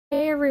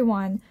Hey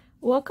everyone,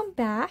 welcome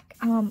back.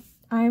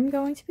 I'm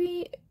going to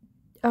be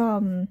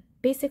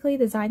basically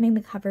designing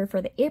the cover for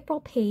the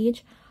April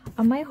page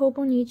of my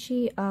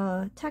Hobonichi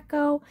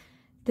Techo.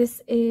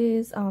 This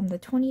is the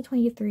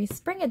 2023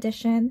 spring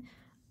edition,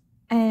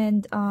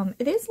 and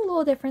it is a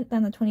little different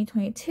than the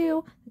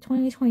 2022. The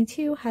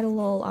 2022 had a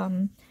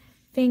little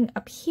thing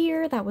up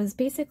here that was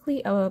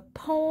basically a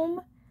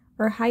poem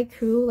or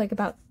haiku, like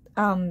about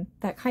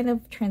that kind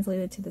of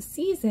translated to the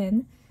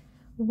season,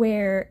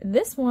 where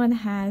this one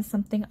has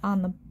something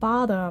on the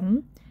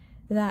bottom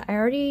that I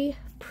already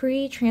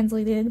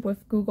pre-translated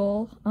with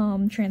Google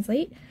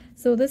Translate.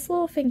 So this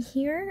little thing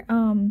here,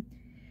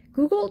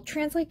 Google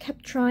Translate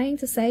kept trying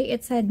to say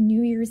it said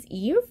New Year's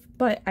Eve,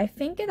 but I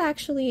think it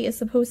actually is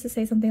supposed to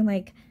say something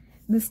like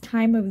this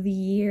time of the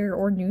year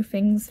or new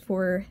things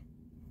for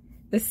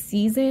the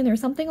season or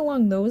something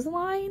along those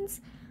lines,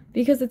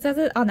 because it says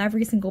it on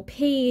every single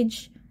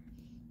page.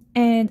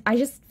 And I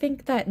just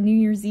think that New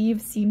Year's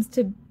Eve seems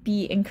to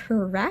be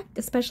incorrect,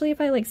 especially if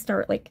I like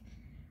start like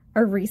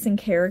erasing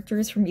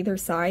characters from either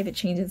side. It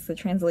changes the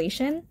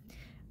translation.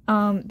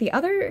 The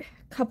other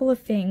couple of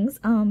things,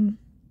 kind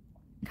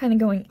of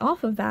going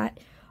off of that,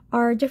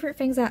 are different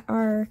things that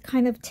are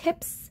kind of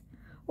tips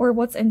or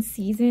what's in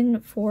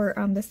season for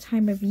this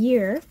time of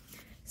year.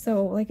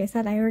 So like I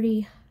said, I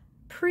already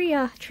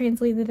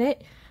translated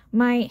it.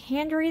 My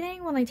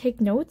handwriting when I take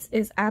notes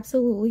is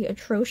absolutely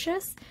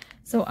atrocious.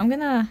 So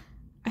I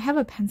have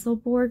a pencil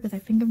board, but I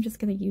think I'm just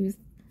gonna use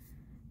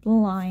the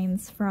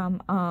lines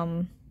from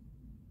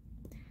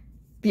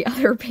the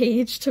other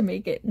page to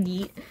make it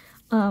neat.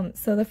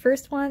 So the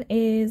first one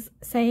is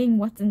saying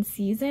what's in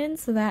season,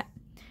 so that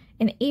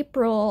in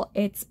April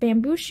it's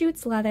bamboo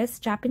shoots, lettuce,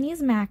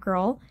 Japanese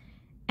mackerel,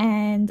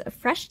 and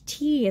fresh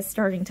tea is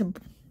starting to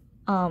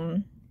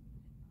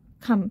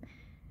come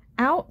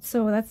out,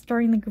 so that's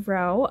starting to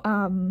grow.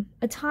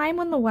 A time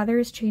when the weather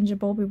is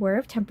changeable, beware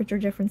of temperature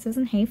differences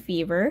and hay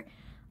fever.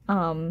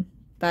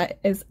 That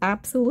is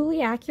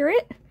absolutely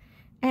accurate.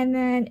 And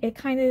then it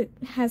kind of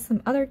has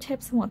some other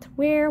tips on what to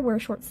wear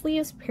short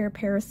sleeves, prepare a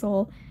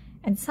parasol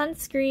and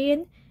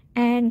sunscreen,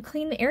 and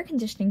clean the air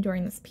conditioning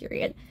during this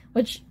period,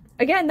 which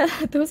again,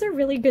 those are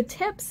really good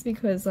tips,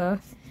 because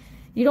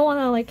you don't want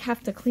to like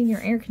have to clean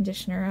your air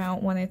conditioner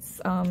out when it's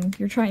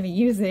you're trying to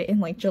use it in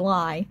like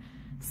July.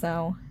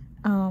 So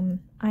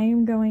I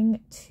am going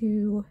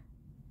to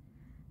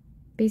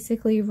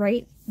basically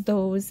write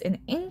those in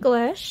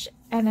English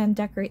and then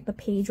decorate the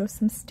page with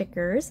some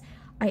stickers.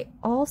 I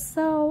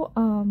also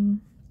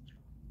want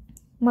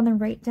to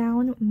write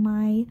down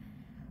my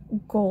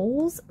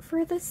goals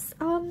for this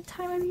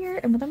time of year,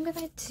 and what I'm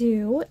gonna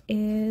do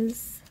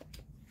is,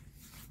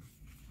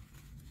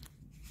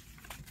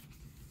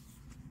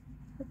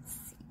 let's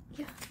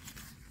see,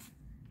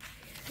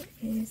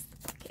 here is the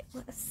bucket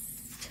list.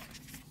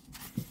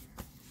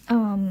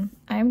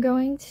 I'm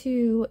going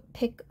to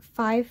pick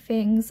 5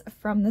 things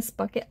from this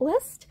bucket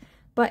list,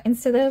 but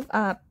instead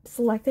of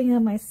selecting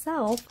them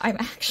myself, I'm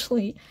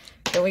actually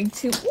going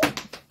to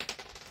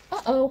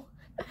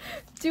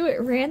do it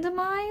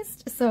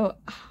randomized. So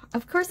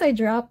of course I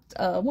dropped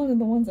one of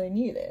the ones I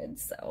needed,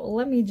 so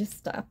let me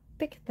just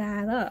pick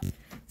that up.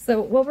 So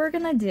what we're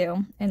gonna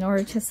do in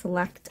order to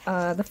select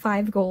the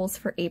 5 goals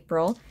for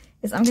April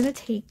is I'm gonna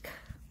take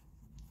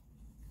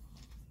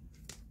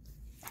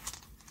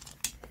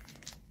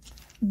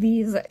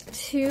these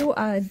 2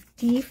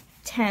 D10s,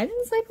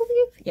 I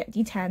believe. Yeah,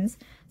 D10s.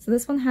 So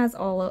this one has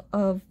all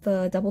of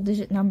the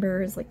double-digit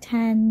numbers, like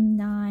 10,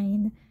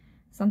 9,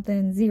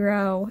 something,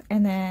 0,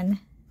 and then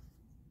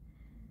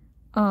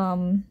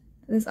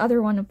this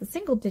other one of the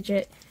single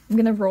digit, I'm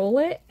gonna roll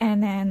it,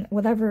 and then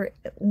whatever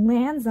it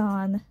lands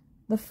on,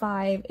 the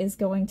 5 is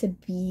going to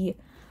be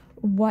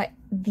what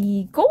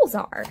the goals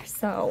are.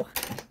 So,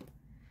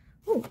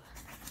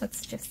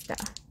 let's just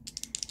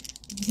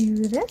do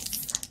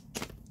this.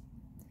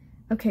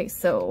 Okay,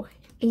 so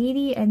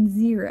 80 and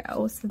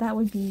 0, so that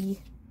would be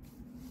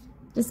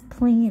just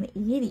plain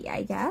 80,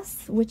 I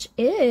guess, which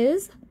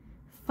is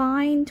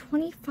find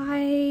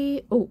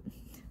 25,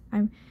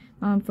 I'm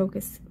on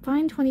focus,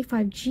 find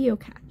 25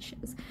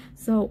 geocaches.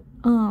 So,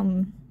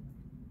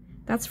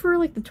 that's for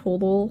like the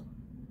total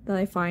that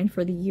I find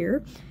for the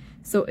year.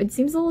 So it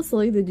seems a little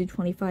silly to do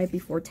 25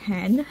 before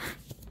 10.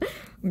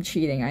 I'm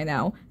cheating, I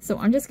know. So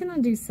I'm just gonna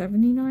do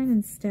 79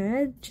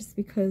 instead, just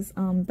because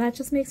that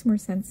just makes more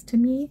sense to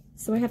me.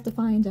 So I have to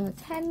find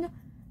 10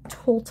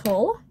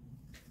 total.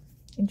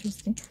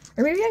 Interesting.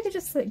 Or maybe I could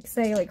just like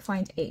say like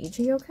find a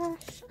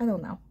geocache. I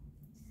don't know.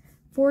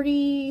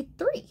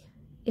 43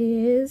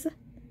 is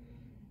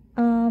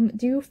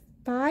do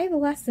 5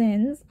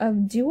 lessons of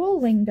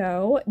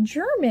Duolingo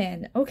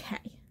German. Okay.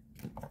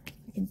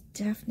 I can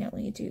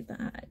definitely do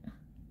that.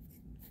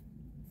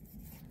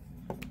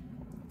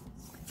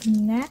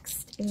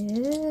 Next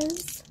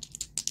is,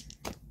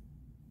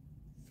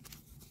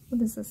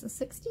 what is this, a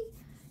 60?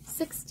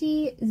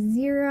 60,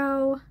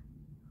 0,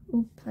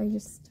 I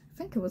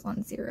think it was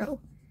on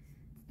 0.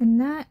 And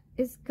that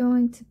is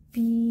going to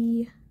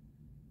be,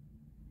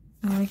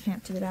 oh, I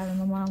can't do that in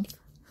the month.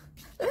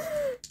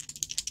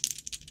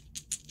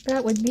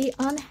 That would be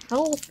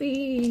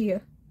unhealthy.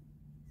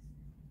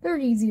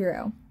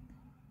 30-0.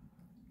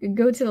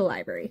 Go to the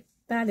library.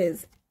 That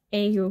is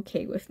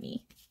a-okay with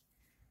me.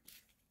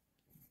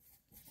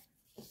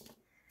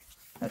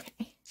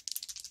 Okay.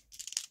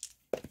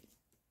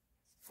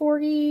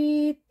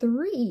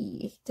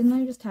 43. Didn't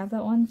I just have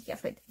that one?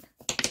 Yes, I did.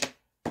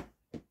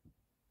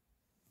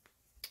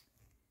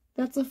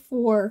 That's a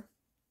 4.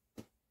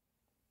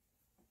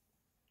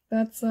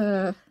 That's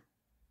a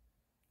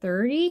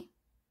 30.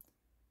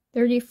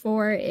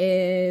 34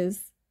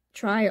 is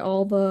try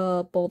all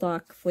the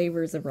bulldog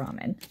flavors of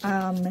ramen.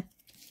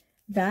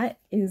 That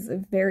is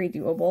very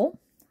doable.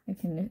 I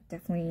can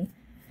definitely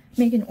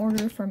make an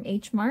order from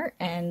H Mart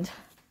and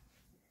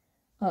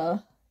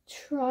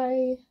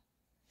try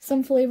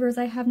some flavors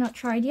I have not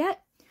tried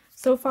yet.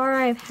 So far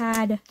I've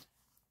had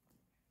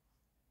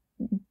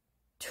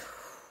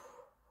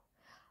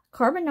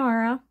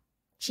carbonara,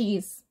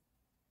 cheese,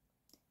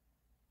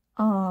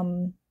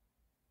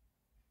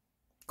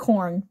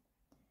 corn.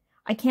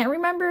 I can't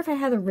remember if I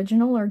had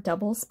original or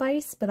double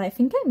spice, but I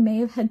think I may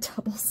have had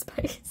double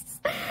spice.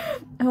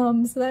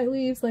 So that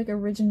leaves like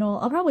original.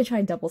 I'll probably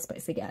try double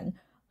spice again.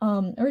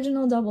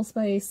 Original, double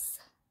spice.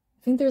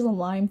 I think there's a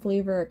lime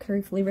flavor, a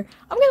curry flavor.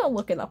 I'm gonna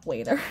look it up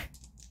later.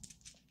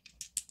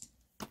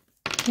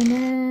 And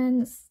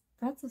then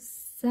that's a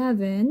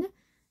 7.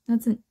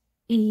 That's an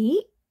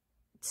 8.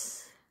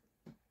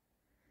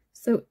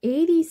 So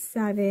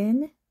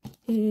 87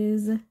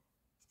 is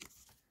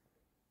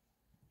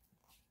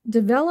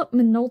develop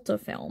Minolta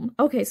film.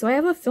 Okay, so I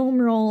have a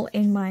film roll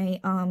in my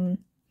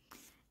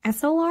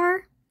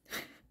SLR,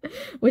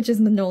 which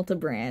is Minolta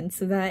brand.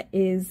 So that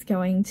is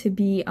going to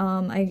be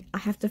I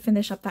have to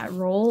finish up that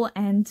roll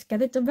and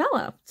get it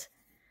developed.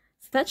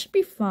 So that should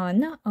be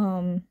fun.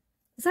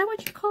 Is that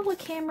what you call a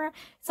camera?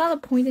 It's not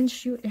a point and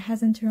shoot. It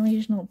has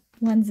international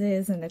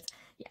lenses and it's,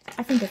 yeah,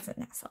 I think it's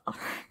an SLR.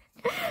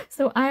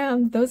 So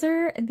those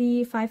are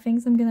the 5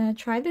 things I'm gonna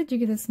try to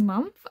do this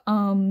month.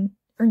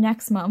 Or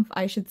next month,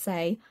 I should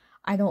say.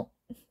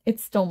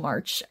 It's still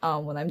March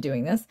when I'm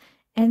doing this.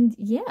 And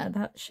yeah,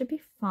 that should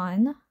be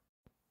fun.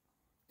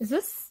 Is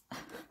this...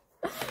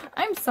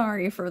 I'm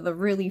sorry for the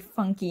really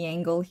funky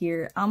angle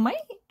here. My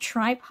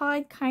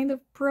tripod kind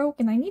of broke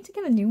and I need to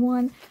get a new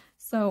one.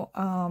 So,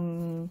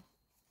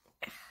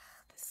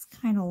 this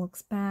kind of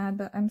looks bad,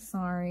 but I'm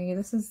sorry.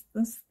 This is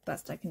the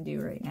best I can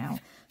do right now.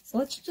 So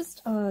let's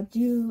just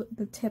do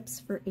the tips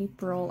for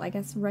April, I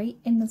guess, right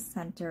in the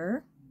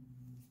center.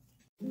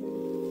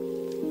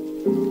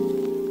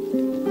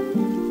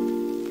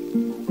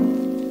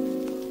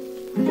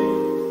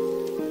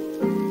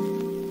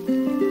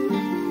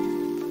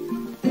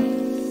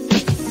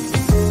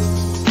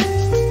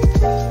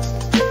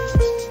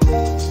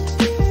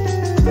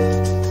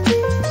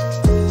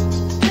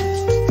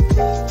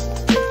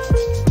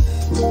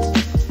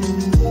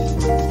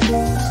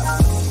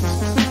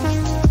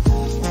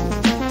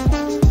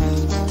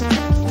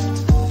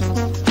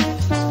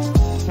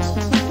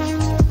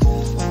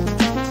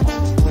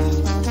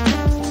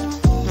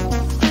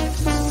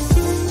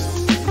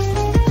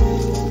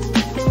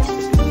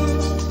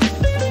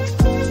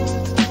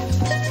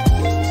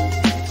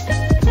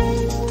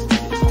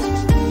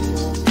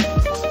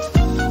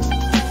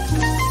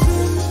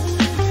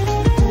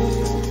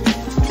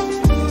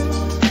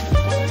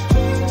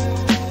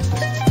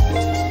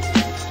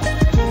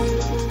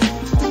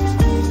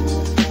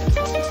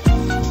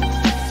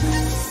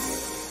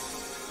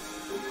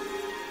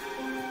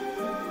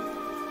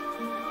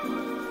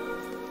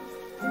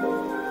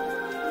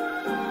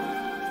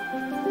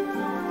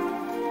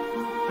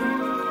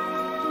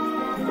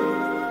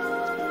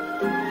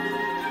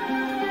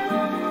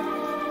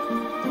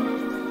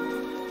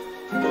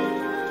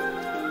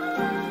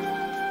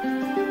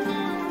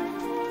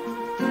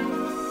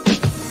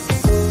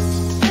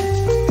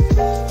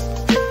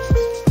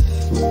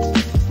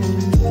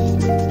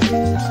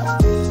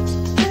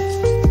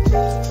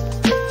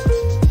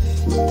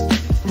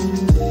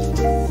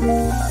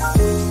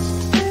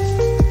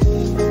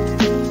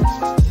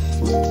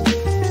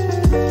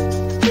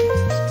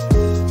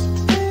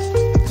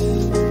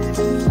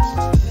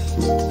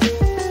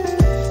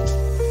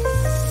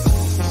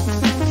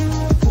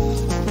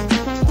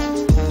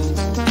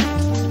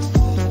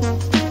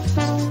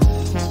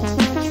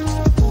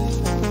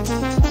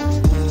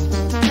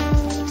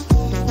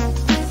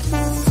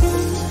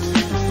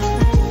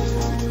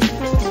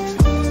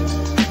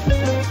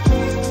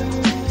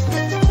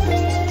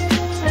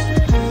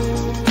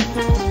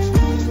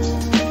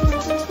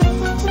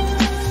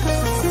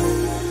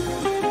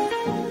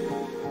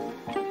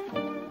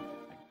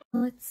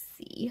 Let's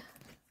see.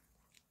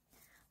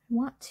 I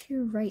want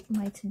to write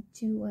my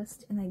to-do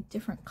list in a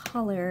different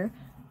color,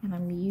 and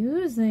I'm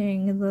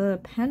using the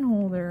pen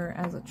holder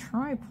as a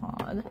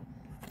tripod.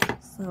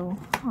 So,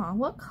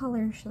 what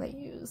color should I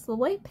use? The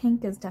light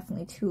pink is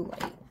definitely too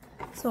light.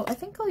 So I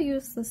think I'll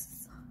use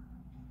this.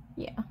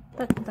 Yeah,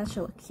 that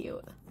should look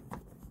cute.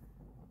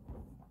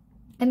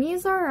 And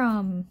these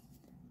are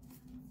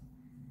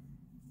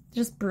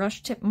just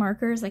brush tip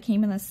markers that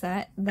came in a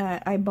set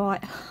that I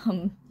bought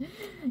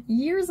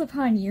years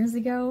upon years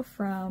ago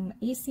from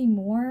AC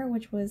Moore,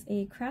 which was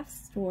a craft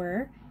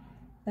store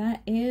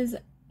that is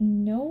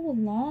no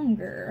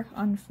longer,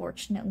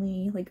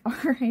 unfortunately, like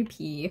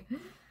RIP.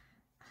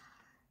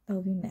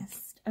 They'll be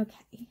missed.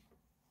 Okay.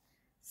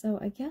 So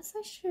I guess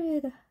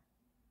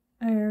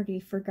I already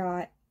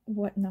forgot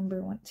what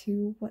number what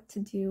to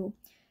do.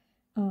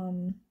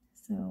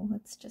 So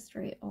let's just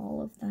write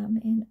all of them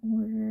in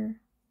order.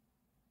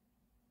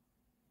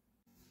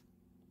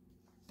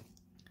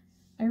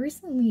 I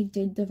recently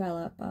did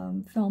develop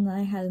film that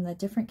I had in a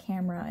different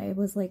camera. It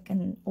was like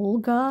an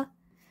Olga,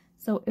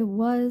 so it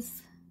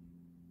was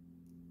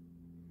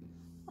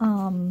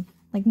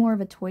like more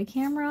of a toy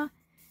camera,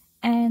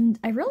 and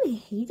I really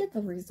hated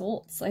the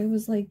results. I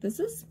was like, this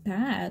is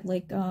bad.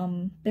 Like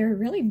they're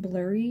really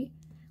blurry,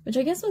 which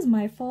I guess was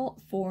my fault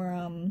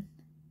for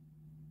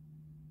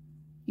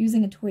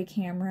using a toy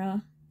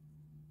camera.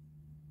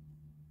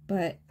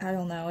 But I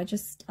don't know, I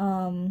just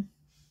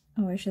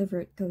oh, I should have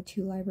wrote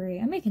go-to library.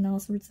 I'm making all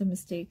sorts of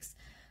mistakes.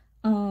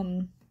 I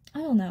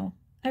don't know.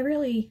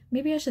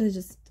 Maybe I should have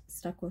just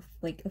stuck with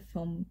like a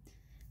film.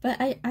 But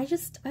I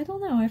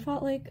don't know. I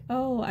thought like,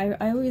 oh,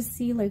 I always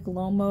see like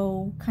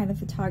Lomo kind of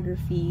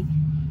photography,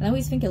 and I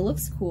always think it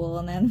looks cool,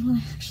 and then when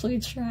I actually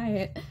try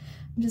it,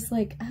 I'm just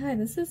like,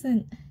 this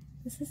isn't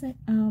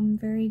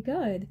very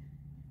good.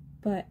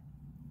 But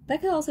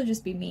that could also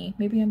just be me.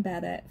 Maybe I'm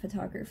bad at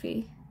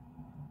photography.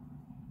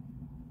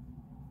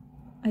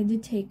 I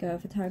did take a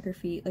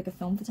photography, like a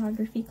film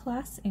photography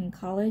class in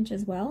college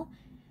as well,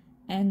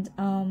 and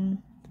I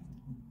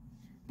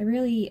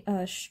really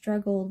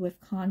struggled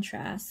with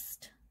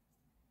contrast.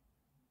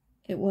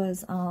 It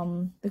was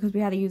because we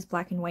had to use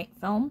black and white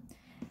film,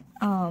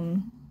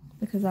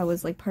 because that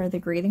was like part of the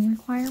grading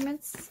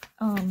requirements,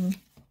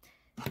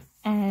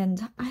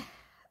 and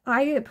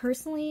I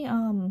personally,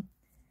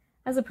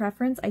 as a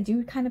preference, I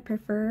do kind of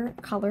prefer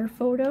color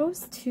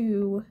photos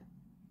to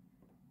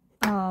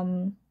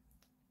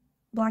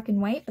black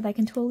and white, but I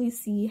can totally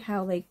see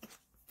how, like,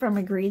 from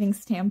a grading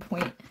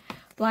standpoint,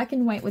 black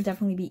and white would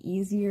definitely be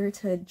easier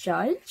to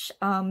judge,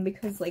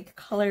 because, like,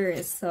 color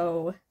is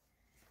so,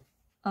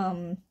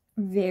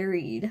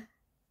 varied.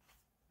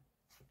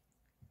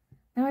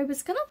 Now, I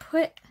was gonna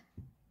put,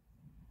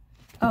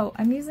 oh,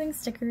 I'm using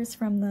stickers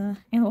from the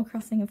Animal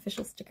Crossing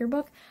official sticker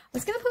book. I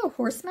was gonna put a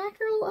horse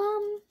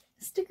mackerel,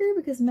 sticker,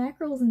 because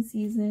mackerel's in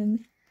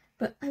season.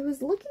 But I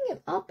was looking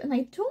it up, and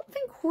I don't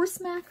think horse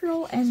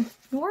mackerel and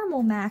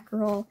normal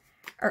mackerel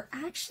are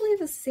actually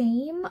the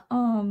same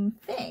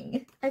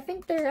thing. I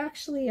think they're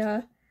actually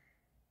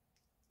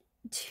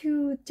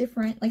two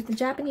different, like the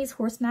Japanese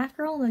horse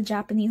mackerel and the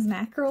Japanese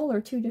mackerel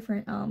are two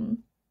different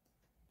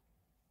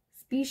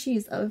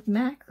species of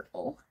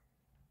mackerel.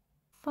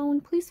 Phone,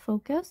 please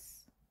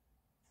focus.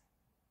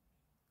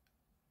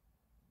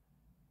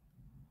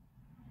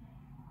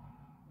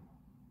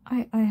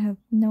 I have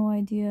no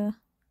idea.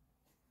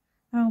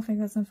 I don't think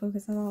that's in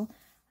focus at all.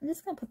 I'm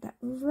just gonna put that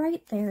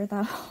right there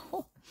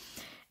though.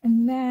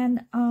 And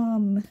then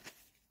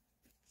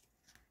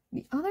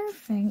the other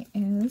thing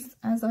is,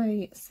 as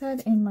I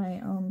said in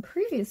my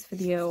previous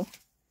video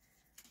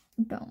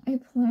about my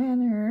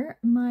planner,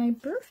 my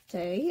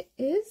birthday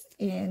is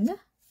in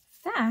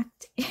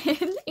fact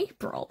in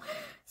April.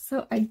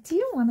 So I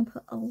do want to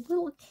put a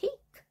little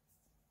cake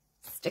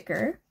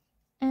sticker,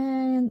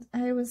 and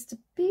I was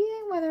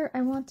debating whether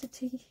I wanted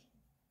to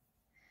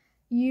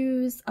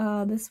use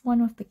this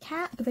one with the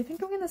cat, but I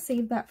think I'm going to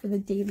save that for the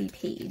daily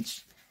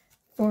page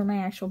for my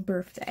actual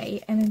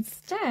birthday, and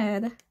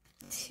instead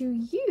to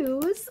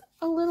use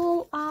a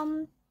little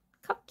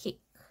cupcake.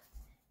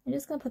 I'm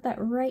just going to put that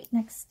right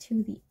next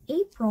to the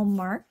April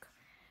mark.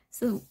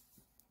 So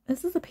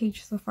this is the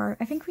page so far.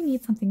 I think we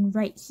need something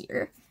right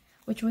here,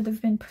 which would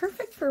have been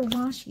perfect for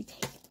washi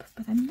tape,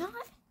 but I'm not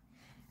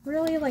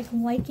really like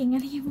liking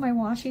any of my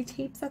washi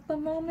tapes at the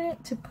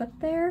moment to put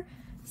there.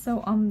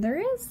 So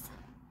there is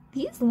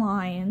these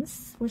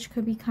lines, which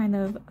could be kind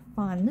of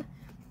fun,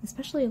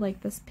 especially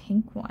like this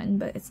pink one,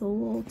 but it's a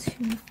little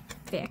too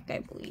thick, I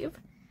believe.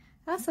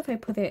 That's if I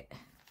put it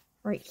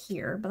right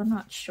here, but I'm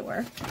not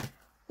sure.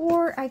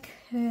 Or I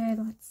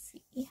could, let's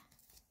see, I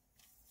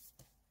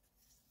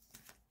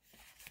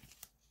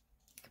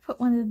could put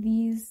one of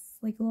these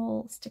like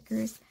little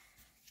stickers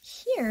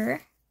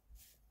here.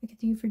 I could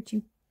do for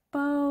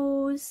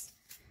bows,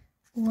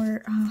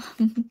 or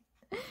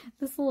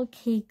this little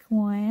cake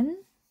one.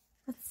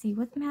 Let's see,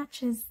 what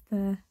matches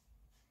the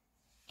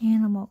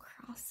Animal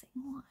Crossing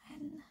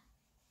one?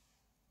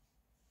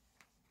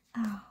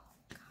 Oh,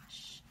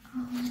 gosh.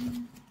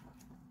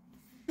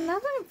 Now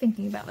that I'm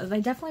thinking about it,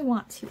 I definitely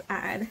want to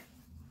add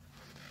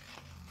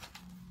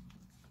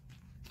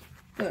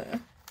the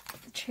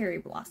cherry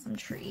blossom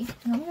tree.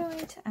 And I'm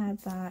going to add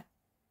that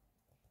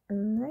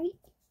right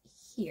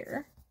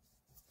here.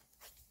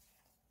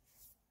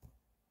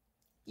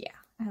 Yeah,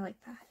 I like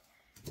that.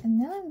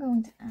 And then I'm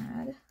going to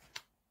add,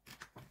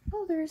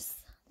 oh, there's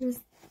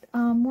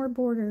more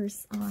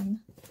borders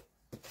on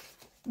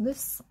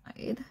this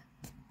side.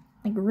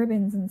 like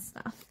ribbons and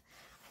stuff.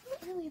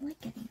 I don't really like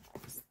any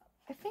of those.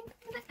 I think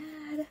I'm gonna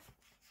add,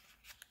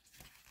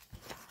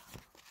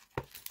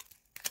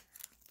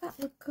 that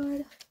look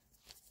good.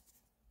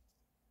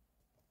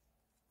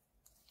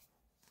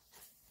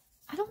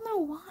 I don't know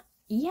what.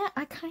 Yeah,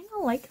 I kind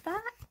of like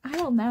that. I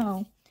don't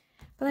know.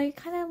 But I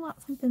kind of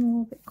want something a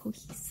little bit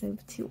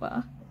cohesive to,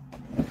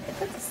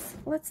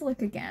 let's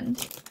look again.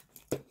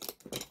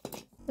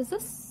 Does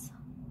this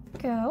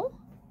go?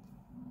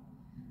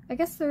 I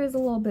guess there is a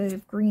little bit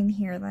of green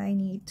here that I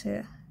need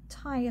to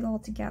tie it all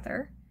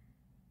together.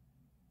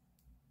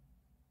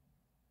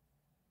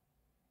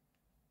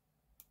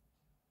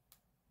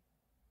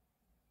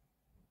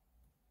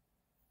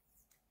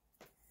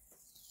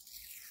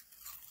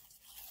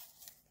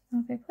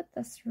 Now if I put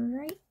this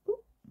right,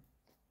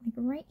 like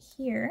right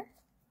here,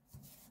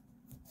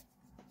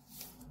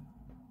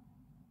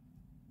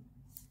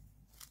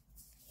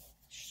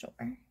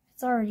 sure,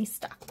 it's already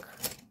stuck,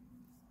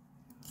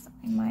 so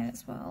I might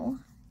as well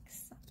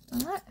accept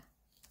that.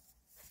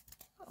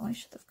 Oh, I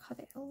should have cut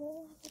it a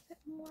little bit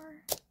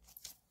more.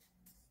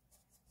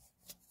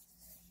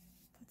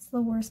 That's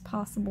the worst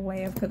possible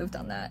way I could have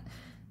done that.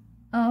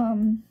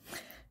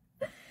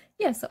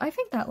 Yeah, so I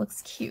think that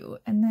looks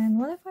cute. And then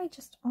what if I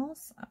just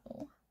also,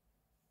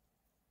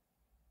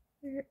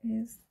 where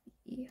is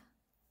the,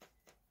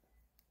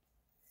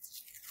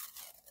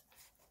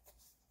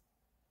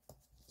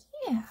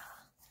 yeah,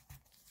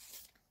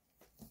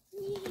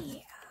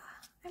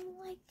 I'm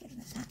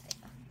liking that.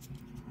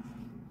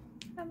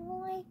 I'm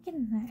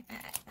liking that.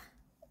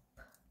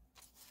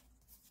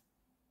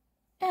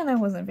 And that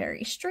wasn't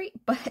very straight,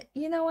 but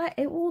you know what?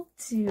 It will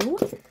do.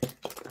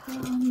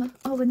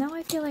 Oh, but now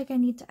I feel like I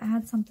need to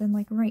add something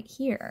like right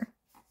here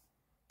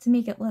to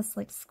make it less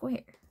like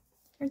square.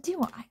 Or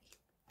do I?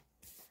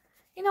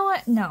 You know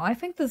what? No, I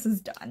think this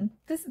is done.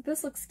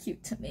 This looks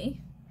cute to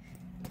me.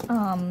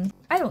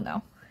 I don't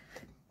know.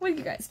 What do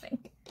you guys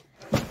think?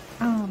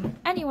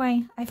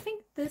 Anyway, I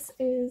think this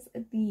is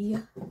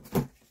the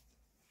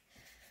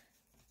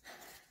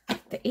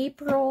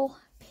April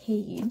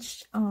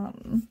page.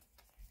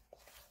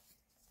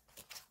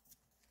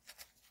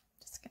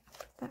 Just gonna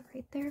put that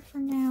right there for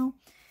now.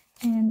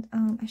 And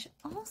I should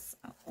also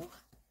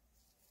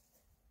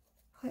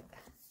put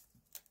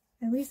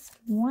at least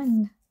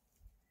one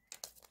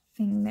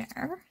thing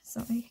there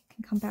so I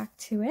can come back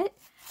to it.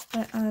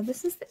 But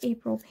this is the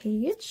April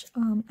page.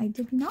 I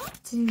did not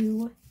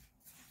do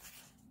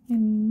a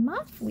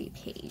monthly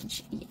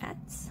page yet,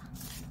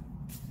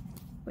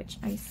 which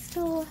I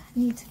still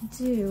need to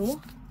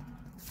do.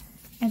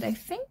 And I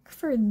think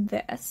for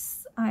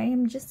this, I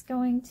am just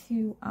going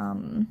to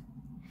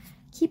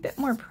keep it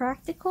more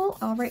practical.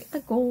 I'll write the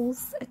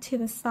goals to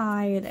the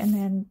side and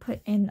then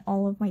put in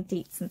all of my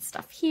dates and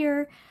stuff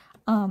here.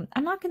 I'm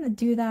not going to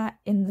do that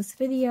in this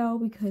video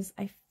because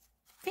I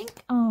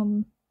think,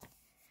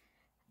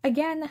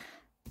 again,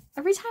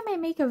 every time I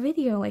make a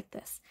video like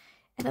this,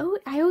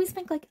 I always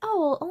think like,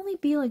 oh, it'll only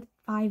be like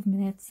 5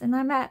 minutes, and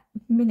I'm at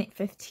minute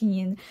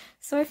 15.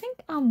 So I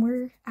think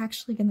we're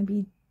actually going to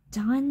be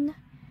done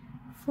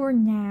for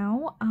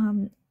now.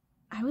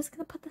 I was going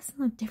to put this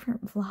in a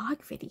different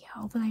vlog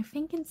video, but I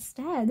think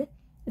instead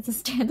it's a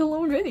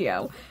standalone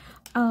video.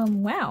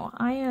 Wow,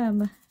 I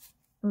am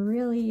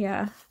really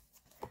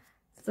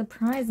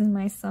surprising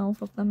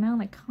myself with the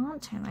amount of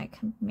content I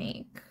can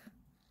make.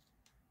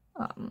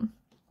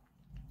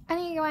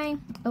 Anyway,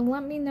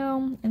 let me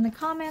know in the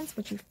comments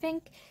what you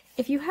think.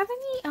 If you have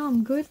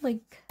any good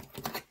like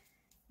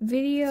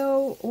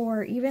video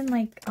or even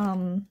like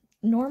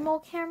normal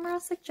camera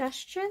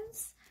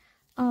suggestions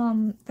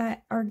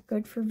that are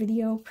good for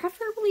video,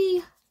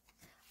 preferably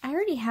I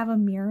already have a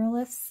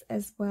mirrorless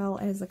as well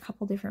as a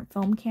couple different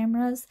film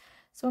cameras,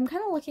 so I'm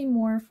kind of looking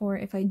more for,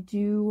 if I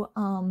do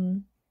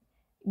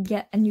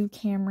get a new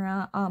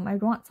camera, I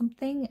want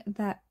something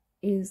that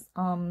is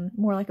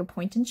more like a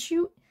point and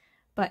shoot.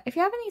 But if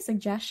you have any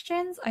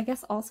suggestions, I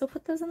guess also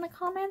put those in the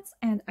comments,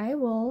 and I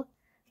will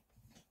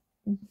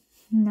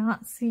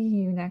not see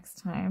you next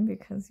time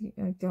because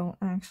I don't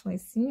actually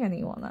see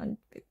anyone on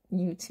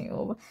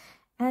YouTube.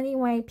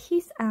 Anyway,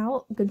 peace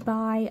out,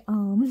 goodbye,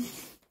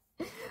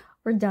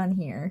 we're done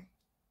here.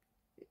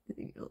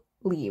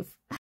 Leave.